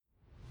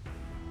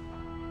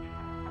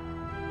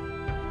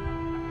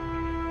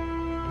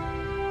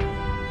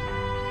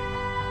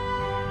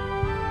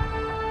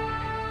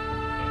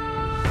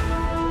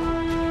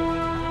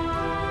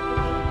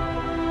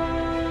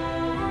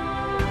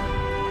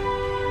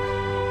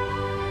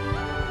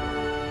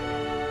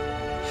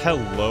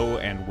Hello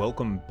and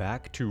welcome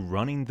back to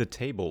Running the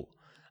Table.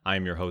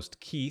 I'm your host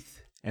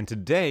Keith, and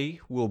today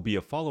will be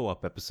a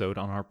follow-up episode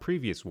on our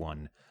previous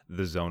one,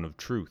 The Zone of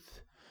Truth.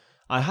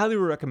 I highly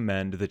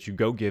recommend that you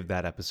go give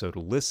that episode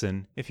a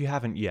listen if you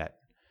haven't yet.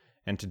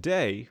 And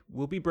today,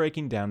 we'll be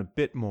breaking down a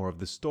bit more of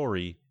the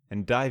story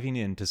and diving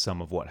into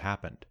some of what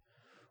happened,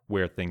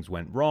 where things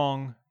went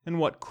wrong, and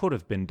what could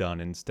have been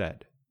done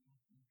instead.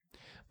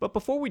 But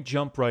before we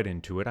jump right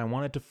into it, I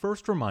wanted to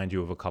first remind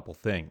you of a couple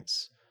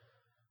things.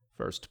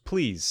 First,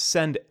 please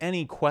send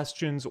any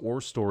questions or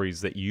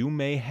stories that you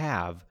may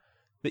have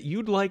that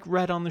you'd like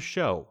read on the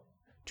show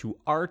to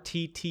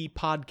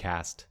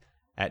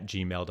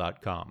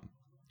rttpodcast@gmail.com.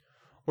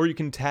 Or you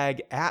can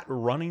tag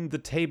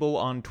 @RunningTheTable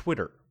on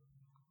Twitter.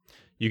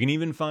 You can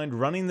even find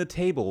Running the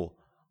Table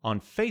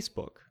on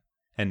Facebook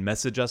and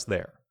message us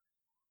there.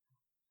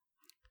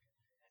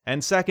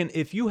 And second,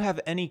 if you have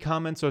any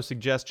comments or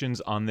suggestions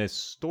on this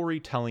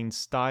storytelling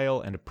style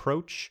and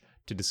approach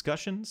to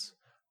discussions,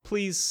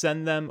 please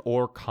send them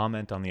or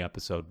comment on the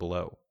episode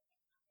below.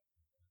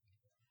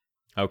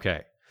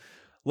 Okay,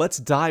 let's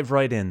dive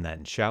right in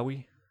then, shall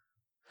we?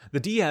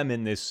 The DM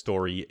in this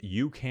story,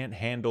 You Can't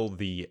Handle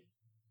the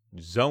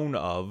Zone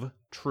of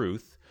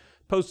Truth,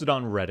 posted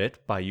on Reddit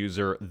by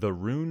user The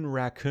Rune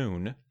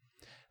Raccoon,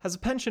 has a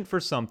penchant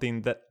for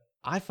something that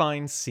I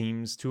find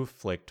seems to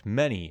afflict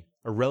many,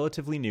 a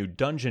relatively new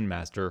dungeon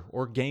master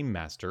or game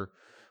master,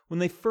 when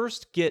they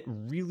first get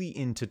really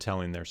into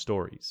telling their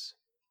stories.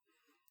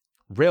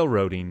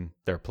 Railroading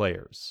their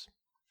players.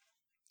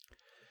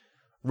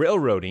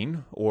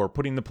 Railroading, or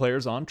putting the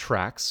players on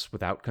tracks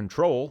without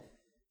control,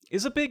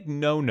 is a big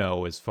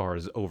no-no as far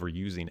as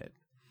overusing it.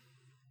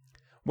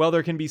 While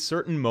there can be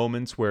certain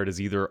moments where it is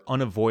either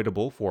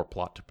unavoidable for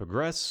plot to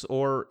progress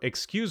or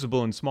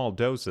excusable in small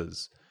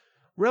doses,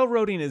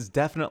 railroading is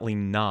definitely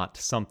not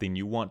something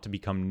you want to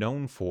become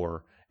known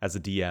for as a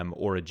DM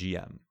or a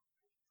GM.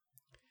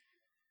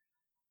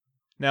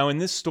 Now, in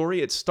this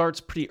story, it starts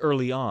pretty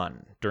early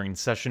on, during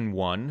Session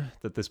 1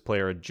 that this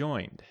player had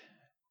joined,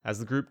 as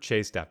the group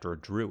chased after a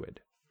druid.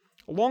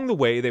 Along the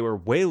way, they were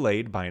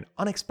waylaid by an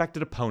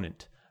unexpected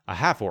opponent, a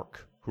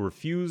half-orc, who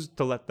refused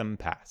to let them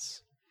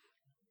pass.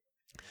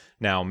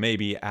 Now,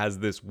 maybe as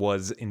this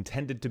was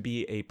intended to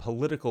be a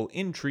political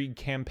intrigue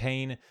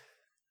campaign,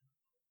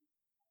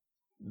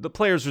 the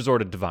players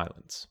resorted to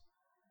violence.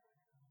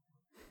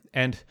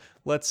 And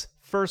let's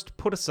first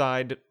put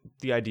aside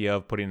the idea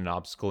of putting an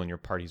obstacle in your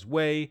party's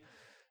way.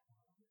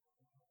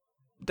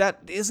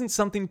 That isn't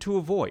something to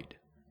avoid.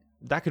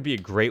 That could be a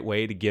great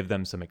way to give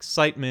them some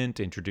excitement,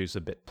 introduce a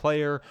bit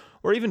player,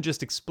 or even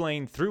just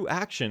explain through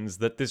actions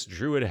that this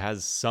druid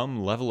has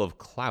some level of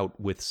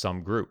clout with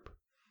some group.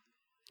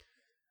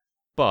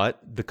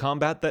 But the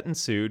combat that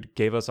ensued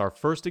gave us our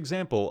first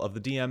example of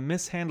the DM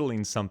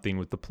mishandling something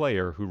with the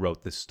player who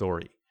wrote this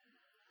story.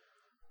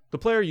 The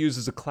player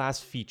uses a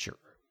class feature,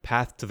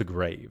 Path to the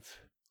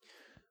Grave,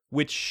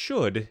 which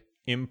should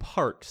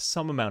impart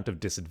some amount of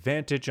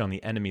disadvantage on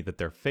the enemy that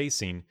they're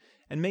facing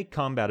and make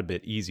combat a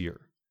bit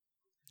easier.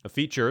 A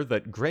feature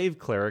that grave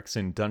clerics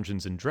in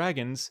Dungeons &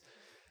 Dragons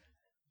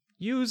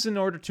use in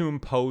order to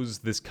impose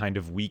this kind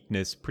of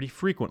weakness pretty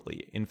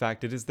frequently. In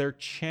fact, it is their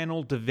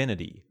channel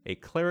divinity, a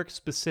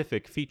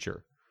cleric-specific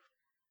feature.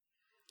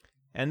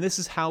 And this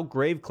is how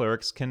grave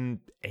clerics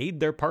can aid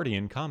their party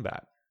in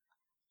combat.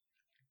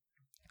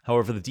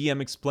 However, the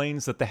DM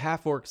explains that the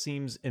half-orc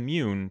seems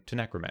immune to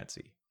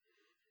necromancy.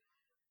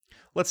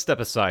 Let's step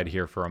aside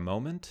here for a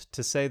moment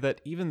to say that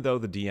even though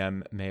the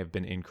DM may have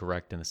been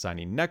incorrect in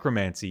assigning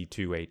necromancy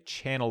to a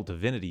channel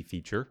divinity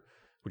feature,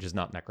 which is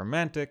not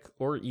necromantic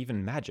or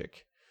even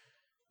magic,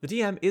 the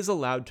DM is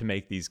allowed to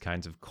make these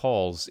kinds of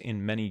calls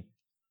in many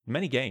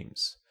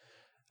games.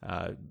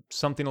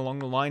 Something along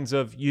the lines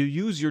of, you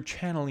use your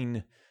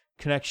channeling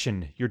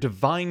connection, your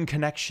divine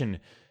connection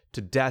to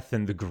death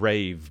and the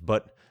grave,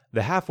 but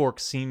the half-orc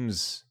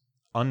seems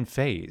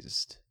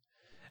unfazed,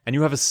 and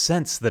you have a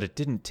sense that it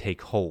didn't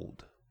take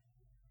hold.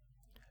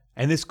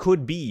 And this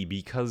could be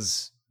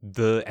because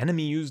the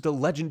enemy used a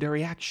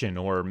legendary action,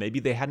 or maybe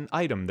they had an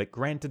item that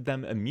granted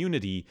them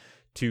immunity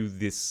to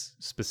this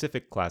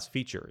specific class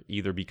feature,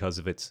 either because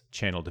of its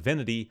channel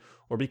divinity,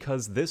 or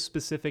because this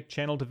specific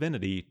channel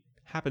divinity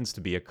happens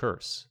to be a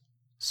curse.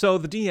 So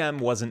the DM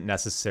wasn't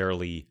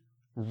necessarily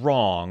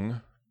wrong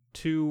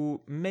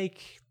to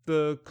make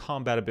the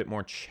combat a bit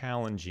more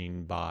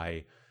challenging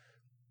by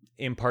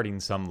imparting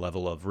some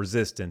level of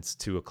resistance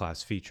to a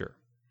class feature.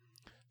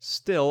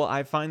 Still,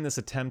 I find this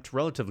attempt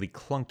relatively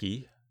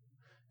clunky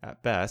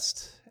at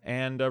best,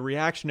 and a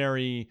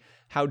reactionary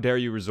how dare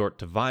you resort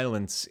to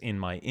violence in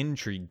my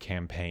intrigue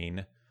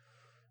campaign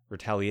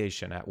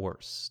retaliation at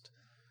worst.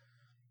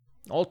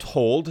 All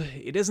told,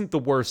 it isn't the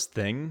worst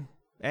thing,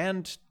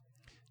 and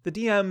the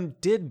DM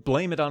did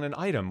blame it on an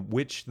item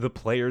which the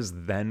players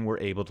then were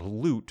able to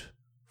loot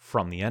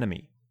from the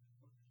enemy.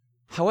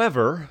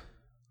 However,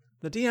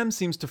 the DM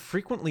seems to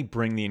frequently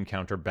bring the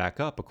encounter back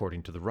up,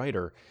 according to the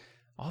writer,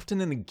 often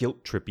in a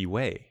guilt-trippy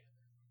way,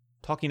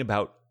 talking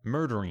about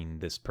murdering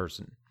this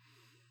person.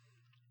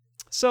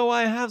 So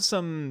I have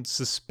some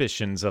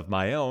suspicions of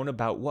my own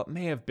about what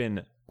may have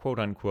been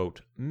quote-unquote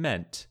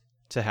meant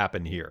to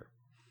happen here.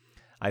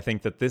 I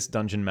think that this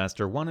Dungeon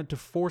Master wanted to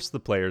force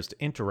the players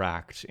to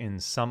interact in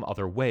some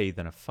other way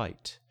than a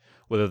fight,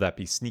 whether that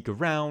be sneak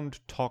around,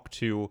 talk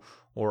to,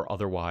 or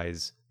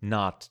otherwise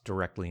not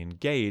directly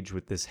engage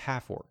with this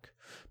half-orc.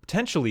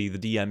 Potentially, the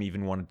DM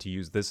even wanted to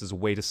use this as a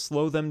way to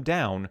slow them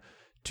down,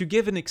 to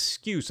give an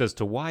excuse as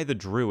to why the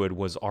druid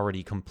was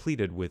already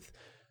completed with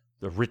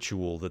the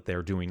ritual that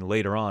they're doing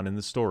later on in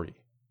the story.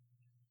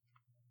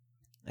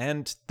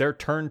 And their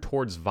turn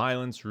towards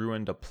violence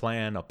ruined a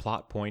plan, a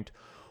plot point,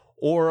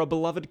 or a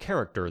beloved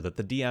character that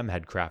the DM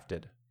had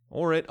crafted,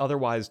 or it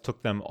otherwise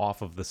took them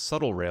off of the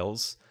subtle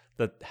rails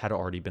that had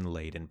already been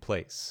laid in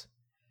place.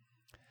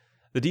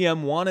 The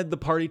DM wanted the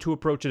party to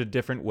approach it a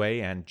different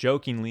way and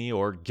jokingly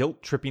or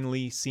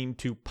guilt-trippingly seemed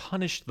to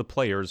punish the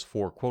players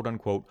for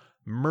quote-unquote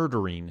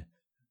murdering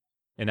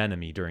an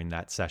enemy during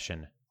that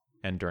session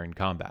and during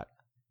combat.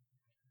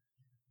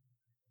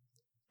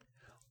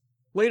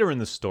 Later in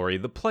the story,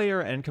 the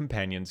player and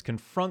companions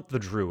confront the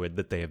druid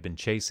that they have been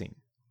chasing.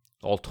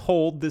 All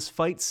told, this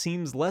fight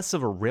seems less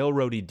of a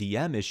railroady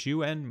DM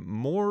issue and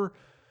more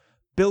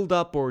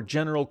build-up or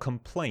general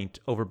complaint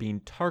over being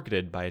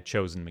targeted by a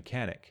chosen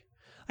mechanic.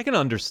 I can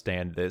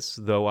understand this,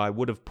 though I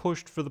would have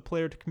pushed for the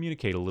player to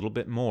communicate a little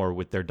bit more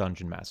with their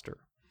dungeon master.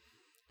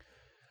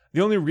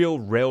 The only real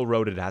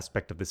railroaded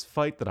aspect of this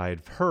fight that I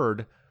had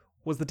heard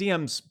was the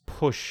DM's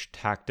push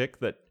tactic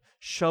that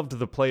shoved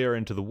the player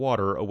into the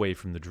water away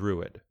from the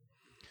druid,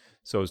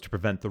 so as to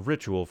prevent the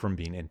ritual from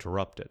being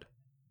interrupted.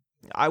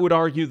 I would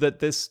argue that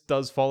this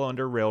does fall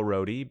under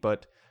railroady,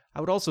 but I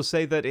would also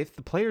say that if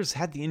the players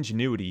had the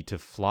ingenuity to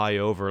fly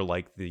over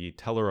like the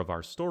teller of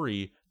our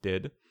story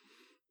did,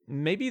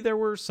 maybe there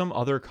were some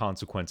other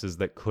consequences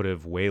that could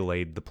have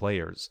waylaid the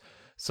players,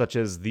 such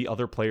as the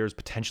other players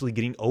potentially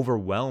getting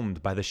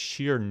overwhelmed by the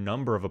sheer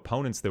number of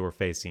opponents they were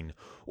facing,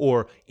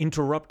 or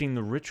interrupting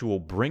the ritual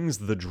brings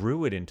the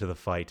druid into the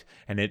fight,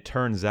 and it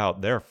turns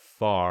out they're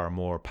far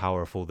more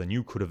powerful than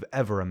you could have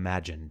ever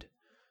imagined.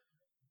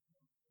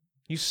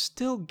 You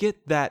still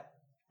get that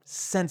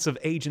sense of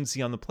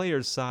agency on the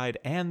player's side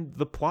and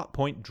the plot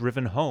point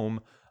driven home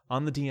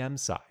on the DM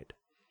side.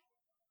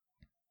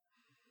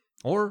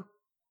 Or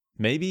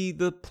maybe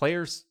the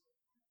players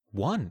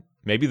won.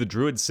 Maybe the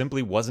druid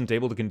simply wasn't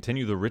able to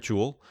continue the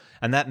ritual,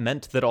 and that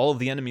meant that all of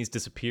the enemies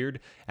disappeared,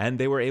 and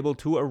they were able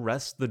to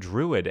arrest the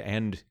druid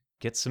and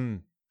get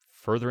some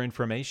further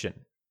information.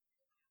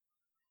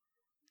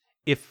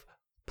 If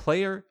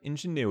player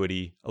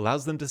ingenuity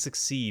allows them to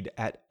succeed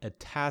at a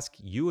task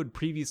you had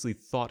previously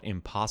thought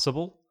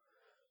impossible,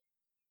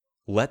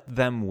 let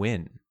them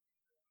win.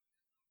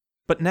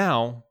 But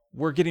now,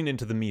 we're getting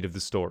into the meat of the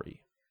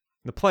story.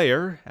 The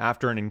player,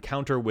 after an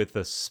encounter with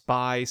a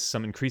spy,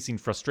 some increasing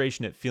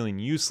frustration at feeling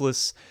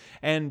useless,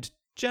 and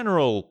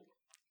general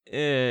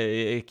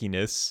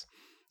ickiness,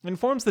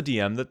 informs the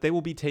DM that they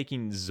will be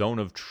taking Zone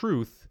of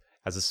Truth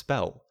as a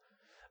spell.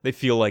 They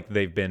feel like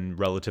they've been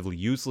relatively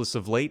useless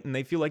of late, and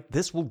they feel like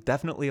this will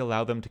definitely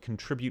allow them to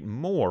contribute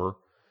more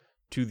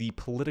to the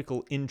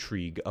political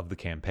intrigue of the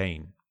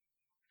campaign.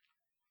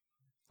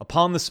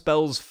 Upon the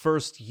spell's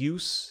first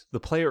use, the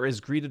player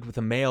is greeted with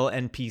a male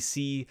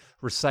NPC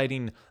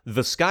reciting,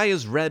 "The sky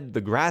is red,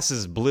 the grass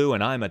is blue,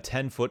 and I'm a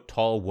 10-foot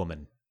tall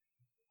woman."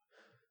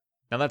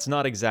 Now that's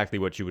not exactly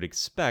what you would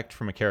expect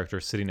from a character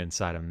sitting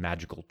inside a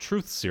magical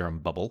truth serum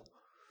bubble.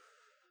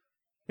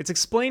 It's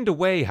explained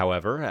away,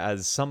 however,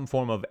 as some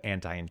form of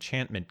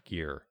anti-enchantment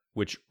gear,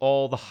 which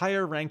all the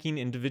higher-ranking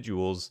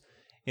individuals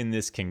in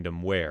this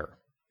kingdom wear.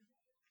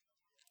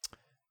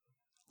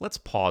 Let's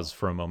pause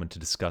for a moment to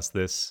discuss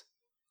this.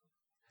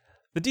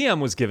 The DM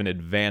was given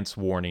advance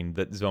warning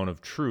that Zone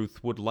of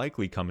Truth would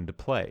likely come into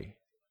play.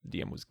 The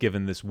DM was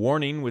given this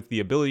warning with the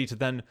ability to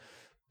then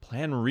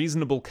plan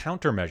reasonable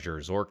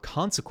countermeasures or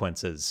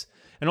consequences,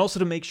 and also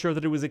to make sure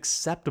that it was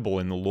acceptable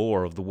in the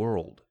lore of the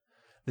world.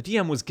 The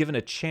DM was given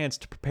a chance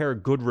to prepare a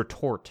good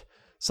retort,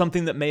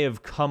 something that may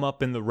have come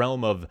up in the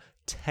realm of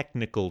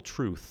technical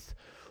truth,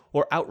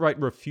 or outright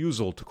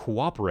refusal to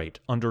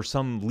cooperate under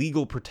some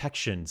legal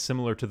protection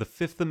similar to the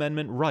Fifth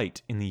Amendment right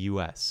in the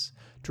US,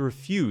 to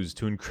refuse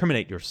to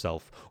incriminate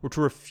yourself, or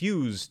to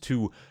refuse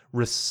to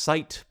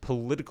recite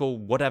political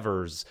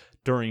whatevers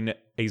during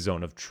a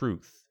Zone of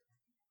Truth.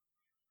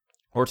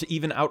 Or to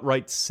even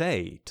outright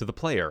say to the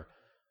player,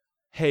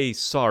 "Hey,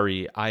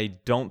 sorry, I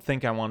don't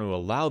think I want to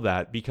allow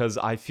that because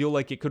I feel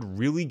like it could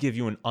really give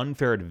you an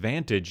unfair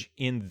advantage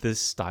in this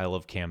style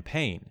of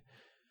campaign.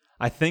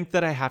 I think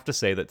that I have to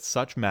say that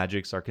such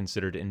magics are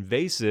considered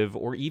invasive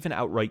or even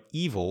outright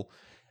evil,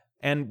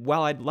 and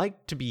while I'd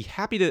be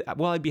happy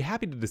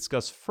to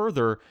discuss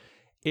further,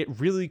 it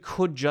really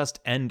could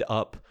just end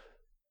up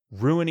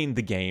ruining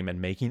the game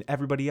and making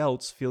everybody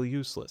else feel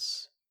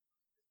useless."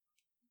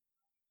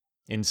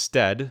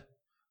 Instead,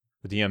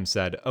 the DM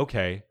said,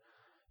 "Okay,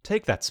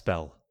 take that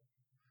spell."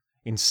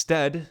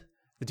 Instead,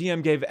 the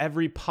DM gave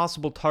every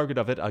possible target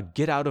of it a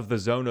Get Out of the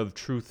Zone of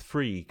Truth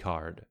Free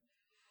card.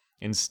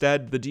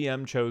 Instead, the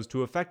DM chose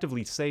to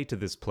effectively say to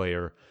this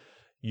player,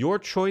 "Your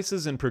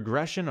choices and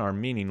progression are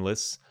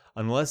meaningless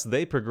unless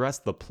they progress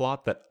the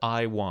plot that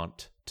I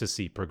want to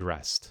see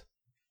progressed."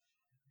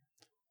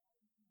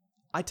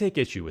 I take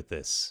issue with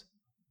this.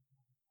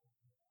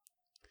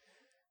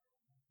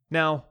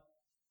 Now,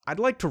 I'd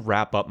like to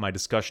wrap up my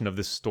discussion of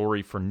this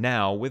story for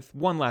now with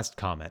one last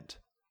comment.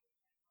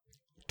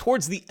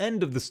 Towards the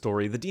end of the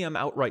story, the DM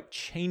outright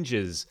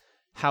changes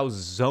how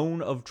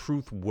Zone of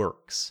Truth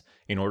works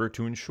in order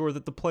to ensure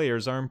that the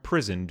players are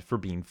imprisoned for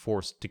being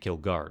forced to kill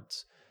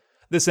guards.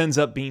 This ends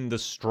up being the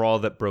straw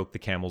that broke the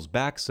camel's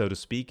back, so to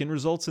speak, and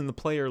results in the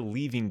player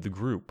leaving the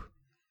group.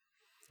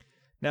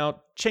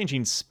 Now,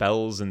 changing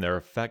spells and their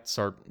effects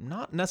are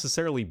not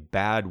necessarily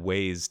bad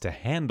ways to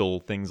handle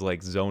things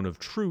like Zone of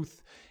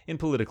Truth in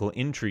political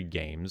intrigue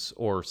games,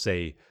 or,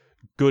 say,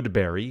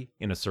 Goodberry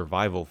in a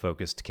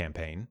survival-focused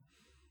campaign.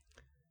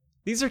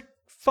 These are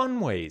fun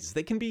ways,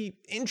 they can be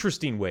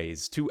interesting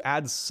ways to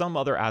add some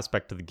other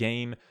aspect to the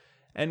game,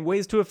 and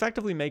ways to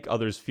effectively make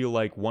others feel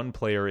like one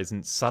player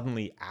isn't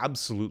suddenly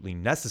absolutely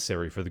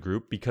necessary for the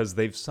group because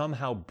they've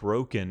somehow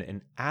broken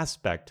an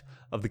aspect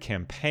of the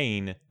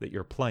campaign that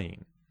you're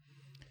playing.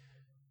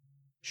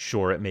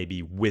 Sure, it may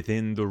be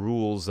within the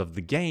rules of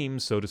the game,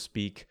 so to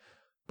speak,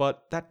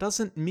 but that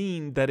doesn't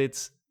mean that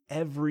it's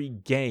every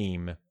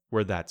game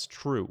where that's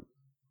true.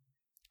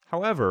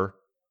 However,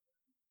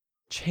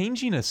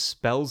 changing a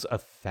spell's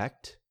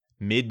effect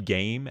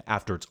mid-game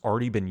after it's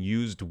already been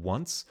used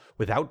once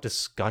without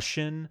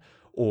discussion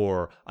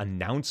or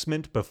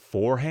announcement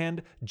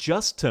beforehand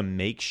just to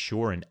make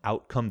sure an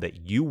outcome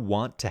that you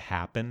want to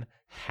happen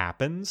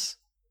happens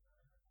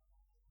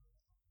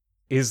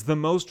is the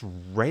most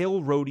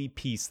railroady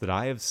piece that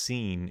I have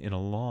seen in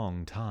a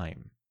long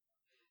time.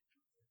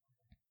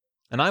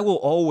 And I will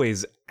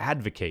always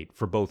advocate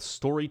for both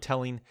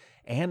storytelling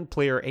and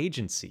player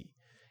agency.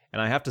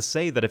 And I have to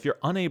say that if you're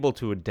unable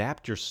to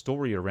adapt your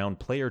story around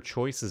player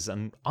choices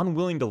and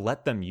unwilling to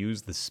let them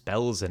use the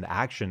spells and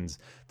actions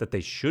that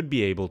they should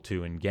be able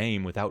to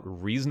in-game without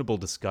reasonable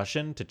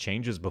discussion to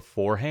changes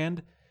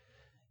beforehand,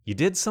 you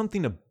did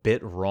something a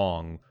bit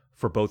wrong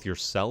for both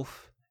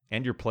yourself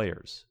and your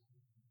players.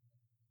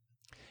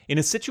 In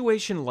a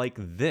situation like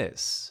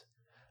this,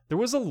 there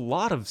was a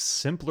lot of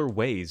simpler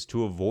ways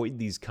to avoid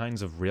these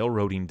kinds of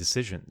railroading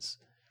decisions.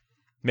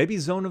 Maybe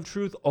Zone of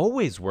Truth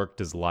always worked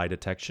as lie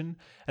detection,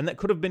 and that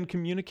could have been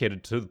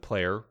communicated to the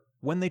player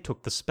when they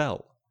took the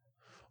spell.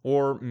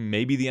 Or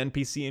maybe the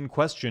NPC in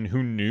question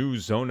who knew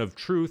Zone of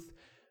Truth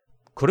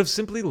could have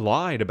simply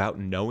lied about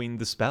knowing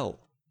the spell.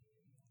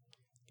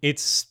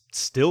 It's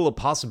still a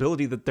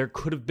possibility that there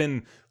could have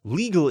been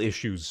legal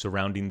issues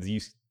surrounding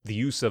the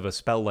use of a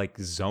spell like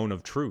Zone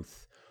of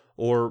Truth.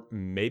 Or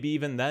maybe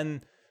even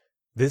then,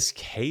 this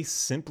case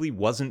simply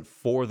wasn't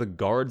for the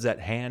guards at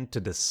hand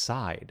to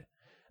decide.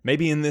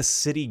 Maybe in this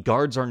city,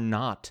 guards are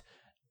not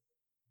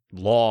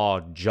law,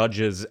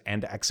 judges,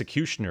 and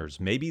executioners.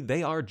 Maybe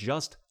they are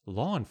just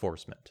law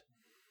enforcement.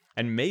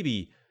 And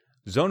maybe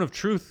Zone of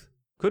Truth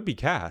could be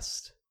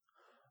cast,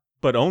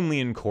 but only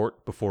in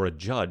court before a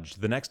judge,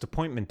 the next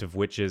appointment of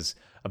which is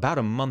about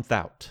a month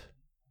out.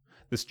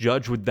 This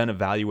judge would then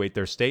evaluate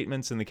their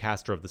statements and the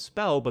caster of the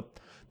spell, but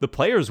the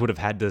players would have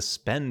had to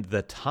spend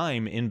the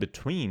time in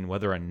between,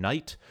 whether a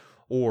night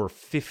or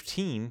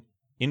 15,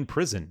 in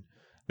prison.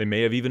 They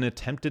may have even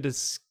attempted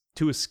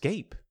to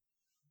escape.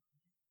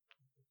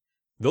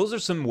 Those are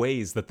some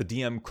ways that the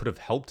DM could have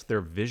helped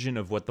their vision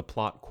of what the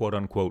plot,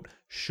 quote-unquote,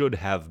 should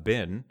have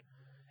been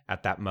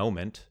at that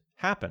moment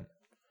happen.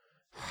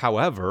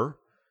 However,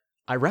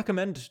 I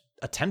recommend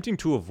attempting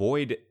to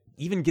avoid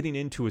even getting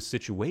into a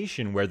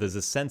situation where there's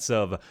a sense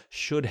of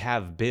should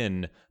have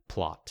been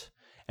plot,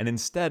 and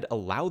instead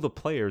allow the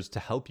players to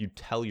help you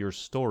tell your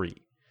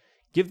story.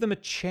 Give them a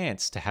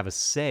chance to have a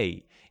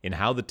say in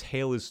how the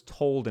tale is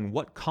told and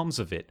what comes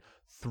of it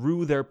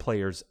through their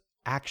players'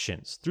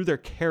 actions, through their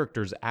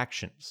characters'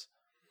 actions.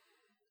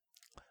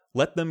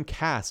 Let them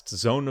cast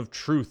Zone of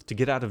Truth to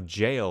get out of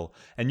jail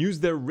and use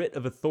their writ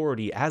of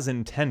authority as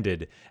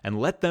intended, and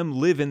let them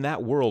live in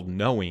that world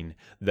knowing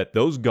that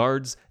those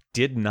guards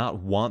did not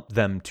want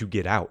them to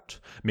get out.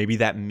 Maybe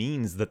that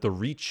means that the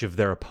reach of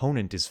their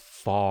opponent is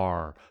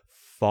far,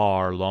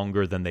 far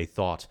longer than they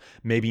thought.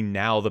 Maybe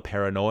now the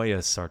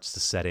paranoia starts to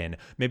set in.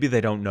 Maybe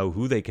they don't know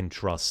who they can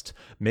trust.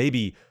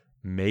 Maybe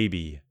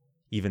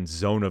even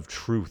Zone of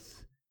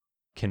Truth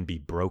can be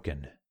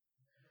broken.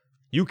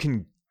 You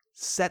can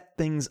set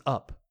things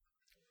up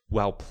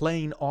while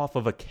playing off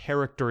of a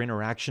character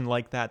interaction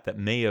like that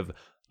may have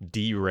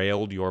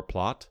derailed your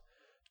plot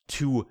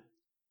to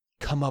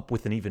come up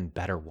with an even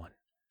better one.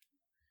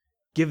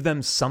 Give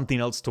them something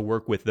else to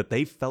work with that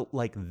they felt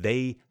like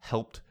they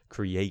helped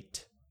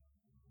create.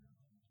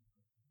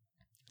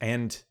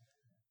 And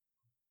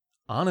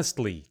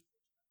honestly,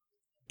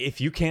 if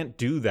you can't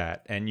do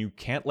that and you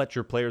can't let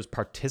your players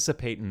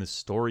participate in the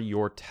story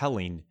you're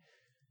telling,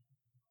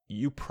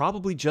 you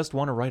probably just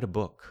want to write a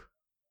book.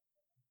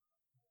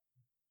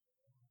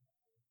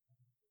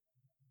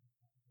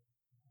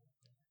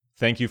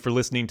 Thank you for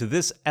listening to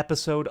this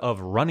episode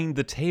of Running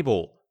the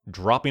Table,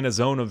 dropping a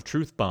zone of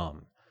truth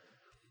bomb.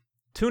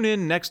 Tune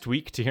in next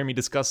week to hear me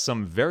discuss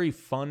some very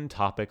fun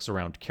topics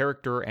around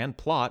character and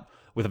plot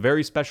with a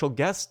very special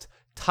guest,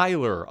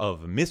 Tyler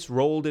of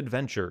Misrolled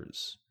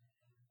Adventures.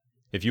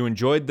 If you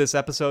enjoyed this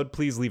episode,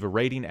 please leave a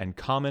rating and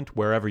comment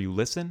wherever you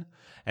listen.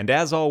 And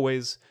as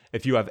always,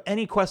 if you have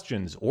any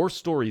questions or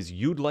stories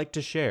you'd like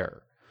to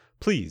share,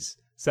 please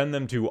send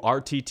them to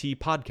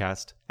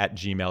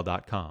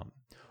rttpodcast@gmail.com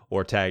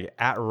or tag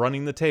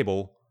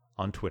 @runningthetable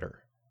on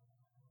Twitter.